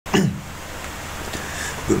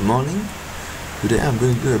Good morning. Today I'm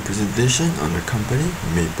going to do a presentation on the company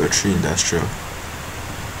Mapletree Industrial.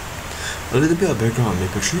 A little bit of background on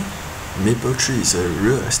Mapletree. Mapletree is a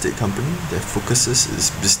real estate company that focuses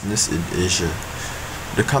its business in Asia.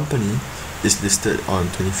 The company is listed on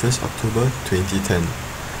 21st October 2010.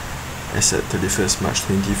 As at 31st March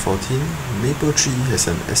 2014, Mapletree has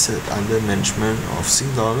an asset under management of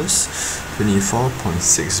dollars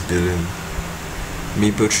 24.6 billion.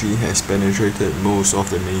 Mapletree has penetrated most of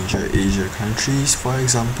the major Asia countries, for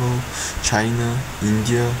example, China,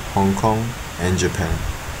 India, Hong Kong, and Japan.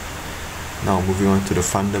 Now moving on to the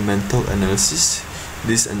fundamental analysis.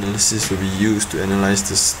 This analysis will be used to analyze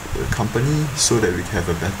this company so that we can have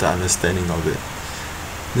a better understanding of it.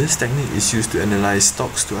 This technique is used to analyze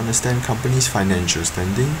stocks to understand companies' financial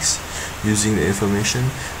standings. Using the information,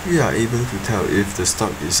 we are able to tell if the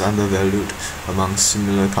stock is undervalued among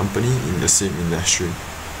similar companies in the same industry.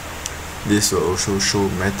 This will also show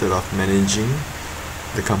method of managing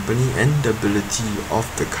the company and the ability of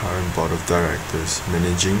the current board of directors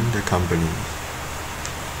managing the company.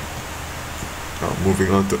 Now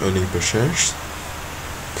moving on to earning per share.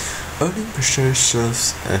 Earning per share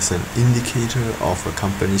serves as an indicator of a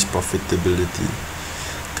company's profitability.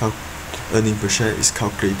 Earning per share is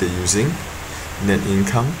calculated using net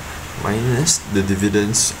income minus the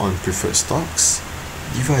dividends on preferred stocks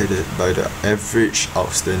divided by the average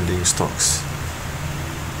outstanding stocks.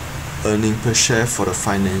 Earning per share for the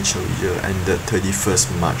financial year ended 31st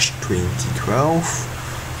March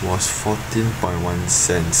 2012 was 14.1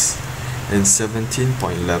 cents. And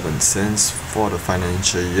 17.11 cents for the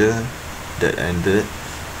financial year that ended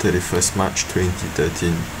 31st March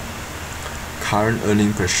 2013. Current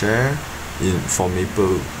earning per share for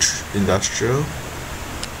Mapletree Industrial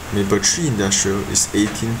is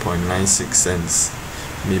 18.96 cents.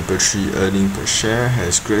 Mapletree earning per share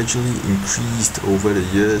has gradually increased over the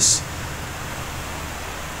years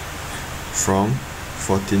from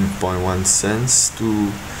 14.1 cents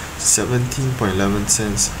to 17.11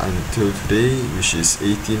 cents until today, which is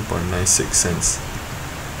 18.96 cents.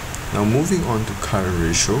 Now moving on to current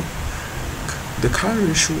ratio. The current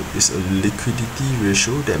ratio is a liquidity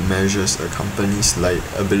ratio that measures a company's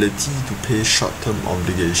ability to pay short-term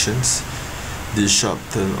obligations. These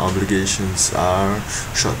short-term obligations are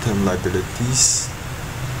short-term liabilities.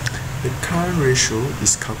 The current ratio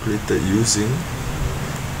is calculated using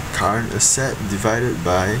current asset divided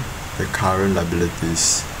by the current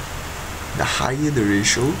liabilities. The higher the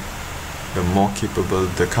ratio, the more capable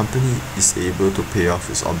the company is able to pay off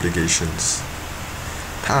its obligations.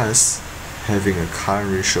 Thus, having a current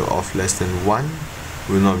ratio of less than 1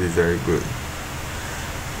 will not be very good.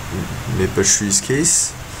 In Mapletree's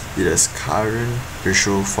case, it has current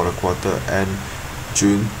ratio for the quarter end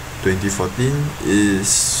June 2014 is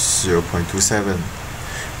 0.27.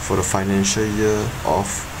 For the financial year of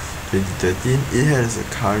 2013, it has a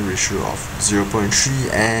current ratio of 0.3,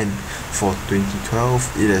 and for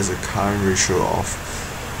 2012, it has a current ratio of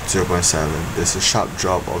 0.7. There's a sharp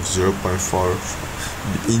drop of 0.4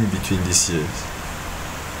 in between these years.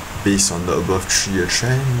 Based on the above 3-year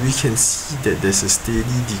trend, we can see that there's a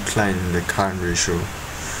steady decline in the current ratio.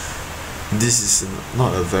 This is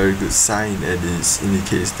not a very good sign, and it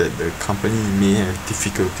indicates that the company may have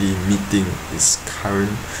difficulty meeting its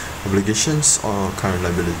current obligations or current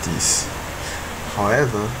liabilities.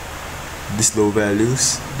 However, these low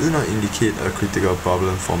values do not indicate a critical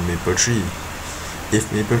problem for Mapletree. If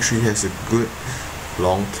Mapletree has a good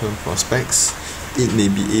long-term prospects, it may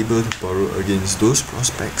be able to borrow against those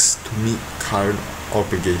prospects to meet current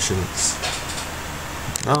obligations.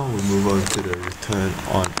 Now we move on to the return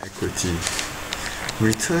on equity.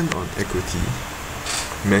 Return on equity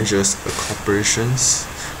measures a corporation's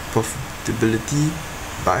profitability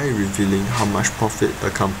by revealing how much profit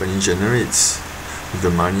a company generates with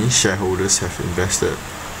the money shareholders have invested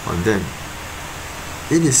on them.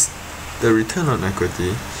 The return on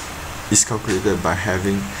equity is calculated by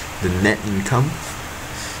having the net income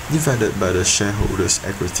divided by the shareholders'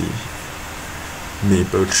 equity.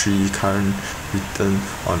 Mapletree current return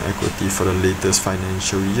on equity for the latest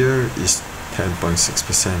financial year is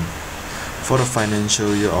 10.6%. For the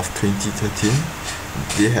financial year of 2013,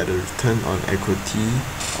 they had a return on equity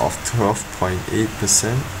of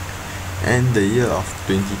 12.8%, and the year of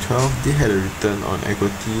 2012, they had a return on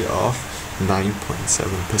equity of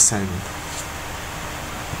 9.7%.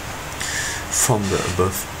 From the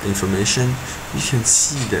above information, we can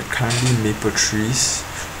see that currently Mapletree's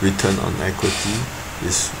return on equity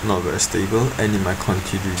is not very stable, and it might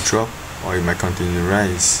continue to drop or it might continue to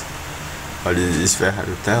rise, but it is very hard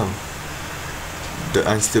to tell. The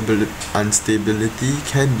instability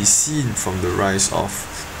can be seen from the rise of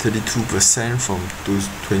 32% from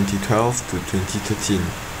 2012 to 2013.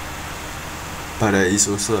 But there is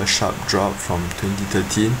also a sharp drop from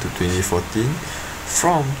 2013 to 2014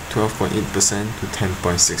 from 12.8% to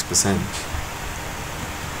 10.6%.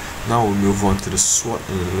 Now we'll move on to the SWOT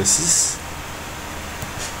analysis.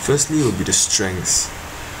 Firstly will be the strengths.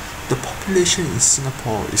 The population in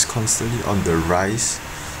Singapore is constantly on the rise,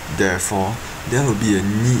 therefore there will be a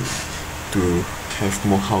need to have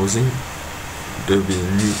more housing. There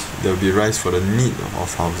will be a rise for the need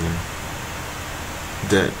of housing.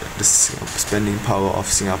 That the spending power of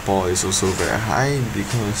Singapore is also very high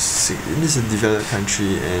because it is a developed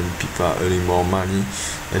country and people are earning more money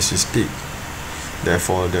as we speak.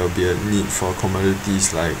 Therefore, there will be a need for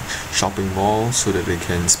commodities like shopping malls so that they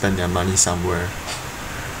can spend their money somewhere.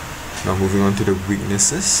 Now moving on to the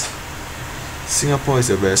weaknesses. Singapore is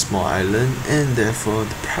a very small island and therefore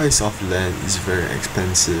the price of land is very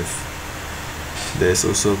expensive. There is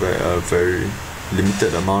also a very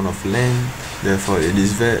limited amount of land, therefore it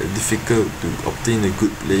is very difficult to obtain a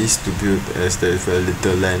good place to build as there is very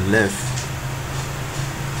little land left.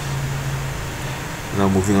 Now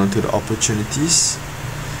moving on to the opportunities.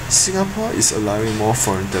 Singapore is allowing more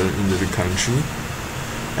foreign talent into the country,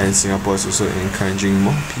 and Singapore is also encouraging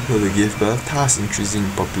more people to give birth, thus increasing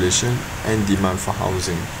population and demand for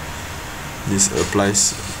housing. This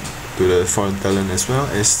applies to the foreign talent as well,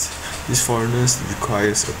 as these foreigners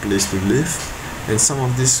requires a place to live, and some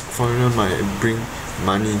of these foreigners might bring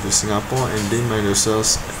money to Singapore and they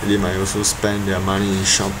might also spend their money in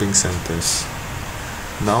shopping centers.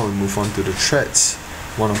 Now we move on to the threats.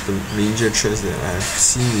 One of the major threats that I have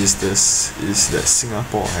seen is that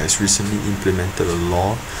Singapore has recently implemented a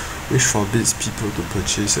law which forbids people to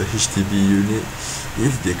purchase a HDB unit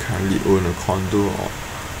if they currently own a condo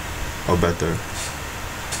or better.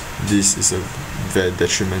 This is very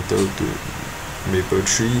detrimental to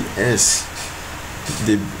Mapletree, as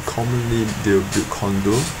they'll build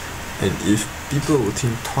condo, and if people will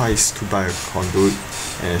think twice to buy a condo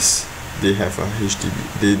as they have a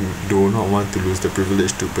HDB, they do not want to lose the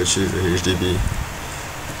privilege to purchase a HDB.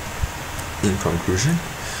 In conclusion,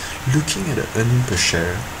 looking at the earning per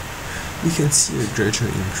share, we can see a gradual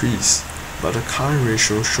increase, but the current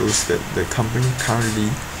ratio shows that the company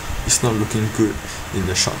currently is not looking good in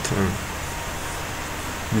the short term.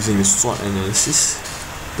 Using the SWOT analysis,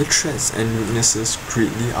 the threats and weaknesses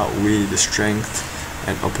greatly outweigh the strength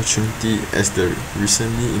and opportunity, as the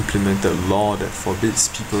recently implemented law that forbids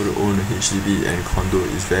people to own a HDB and condo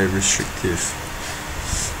is very restrictive.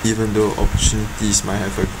 Even though opportunities might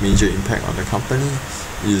have a major impact on the company,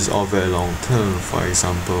 it is all very long term. For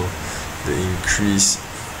example, the increase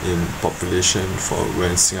in population for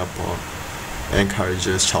when Singapore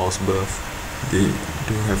encourages childbirth, they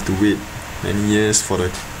don't have to wait many years for the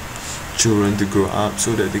children to grow up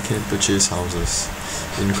so that they can purchase houses.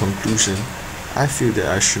 In conclusion, I feel that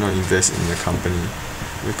I should not invest in the company.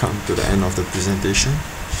 We come to the end of the presentation.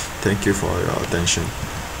 Thank you for your attention.